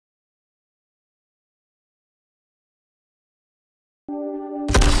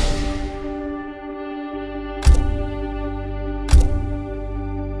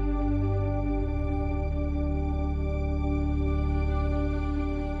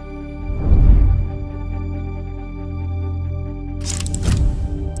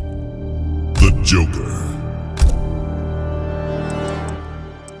Joker.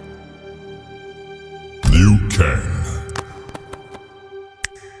 Liu Kang.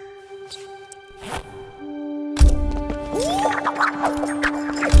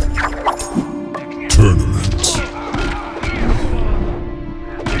 Tournament.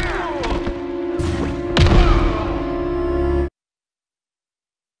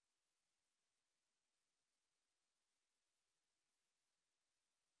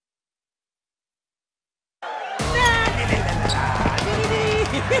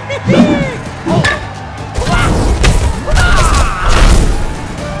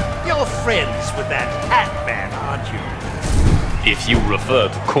 You're friends with that Hat Man, aren't you? If you refer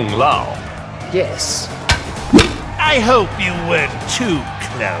to Kung Lao. Yes. I hope you weren't too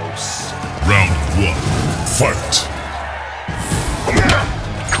close. Round 1. Fight.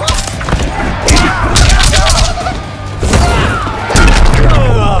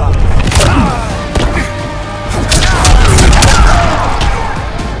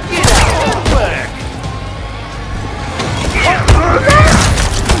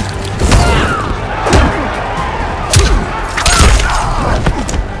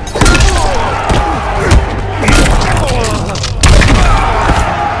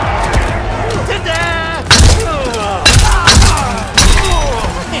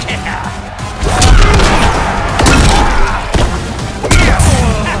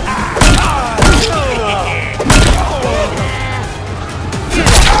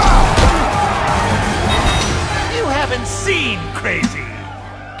 Seen crazy.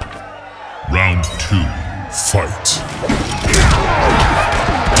 Round 2. Fight.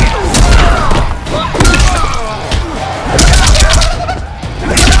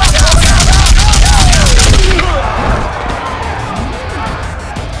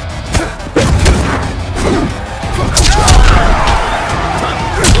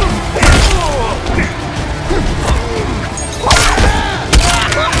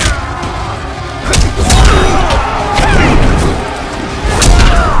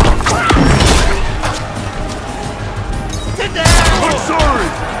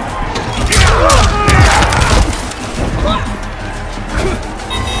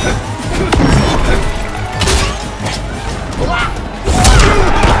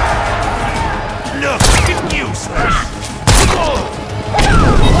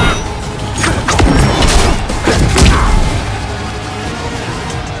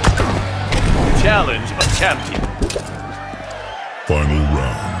 Challenge of champion. Final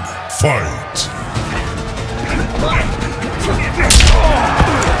round. Fight.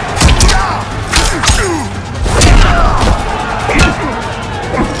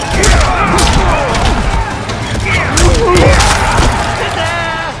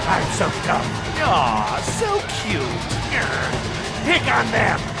 I'm so dumb. Aw, so cute. Pick on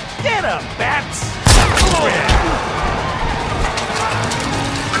them. Get 'em, bats.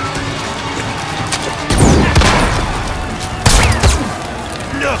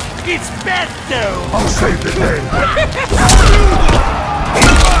 Look, it's Beto! I'll save the day.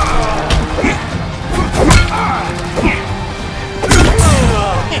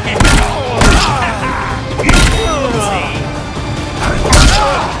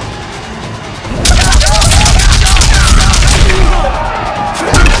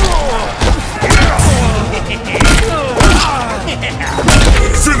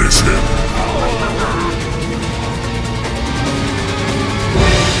 Finish him!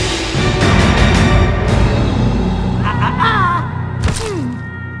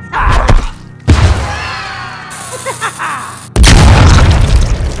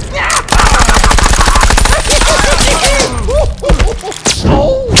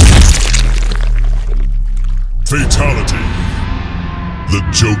 Fatality. The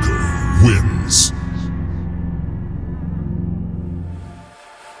Joker wins.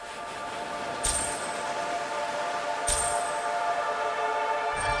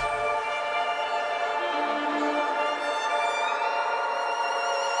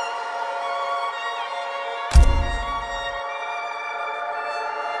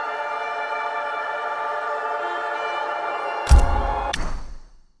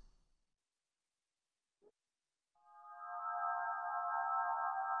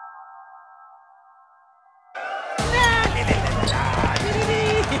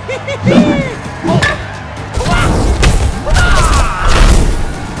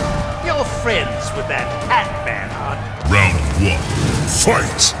 You're friends with that Hat Man, aren't you? Round 1.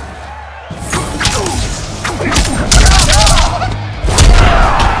 Fight!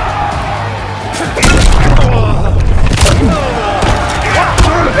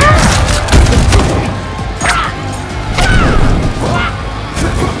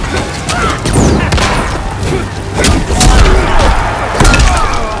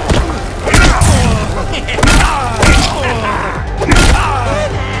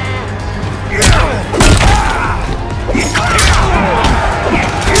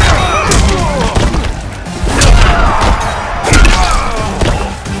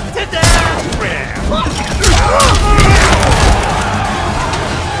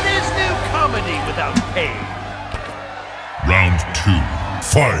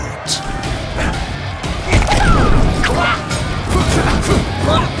 Fight!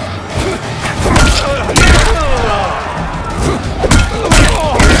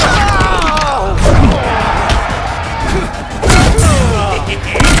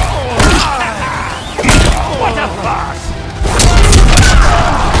 What a farce!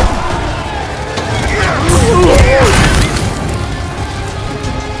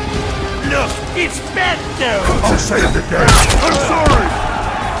 Look, it's better! I'll save the day! I'm sorry!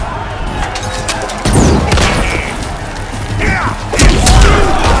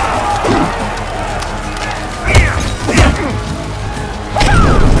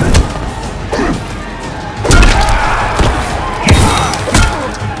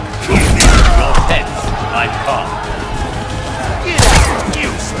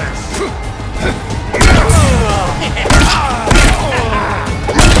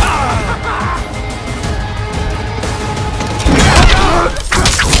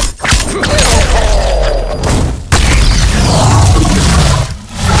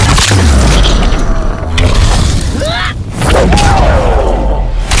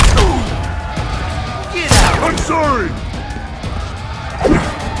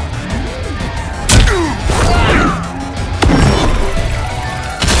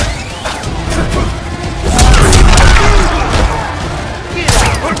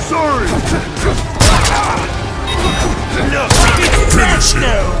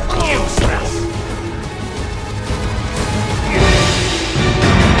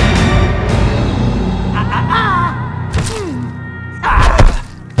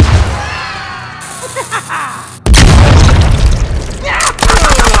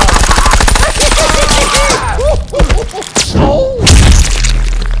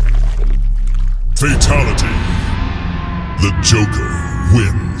 Fatality. The Joker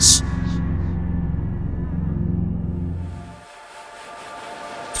wins.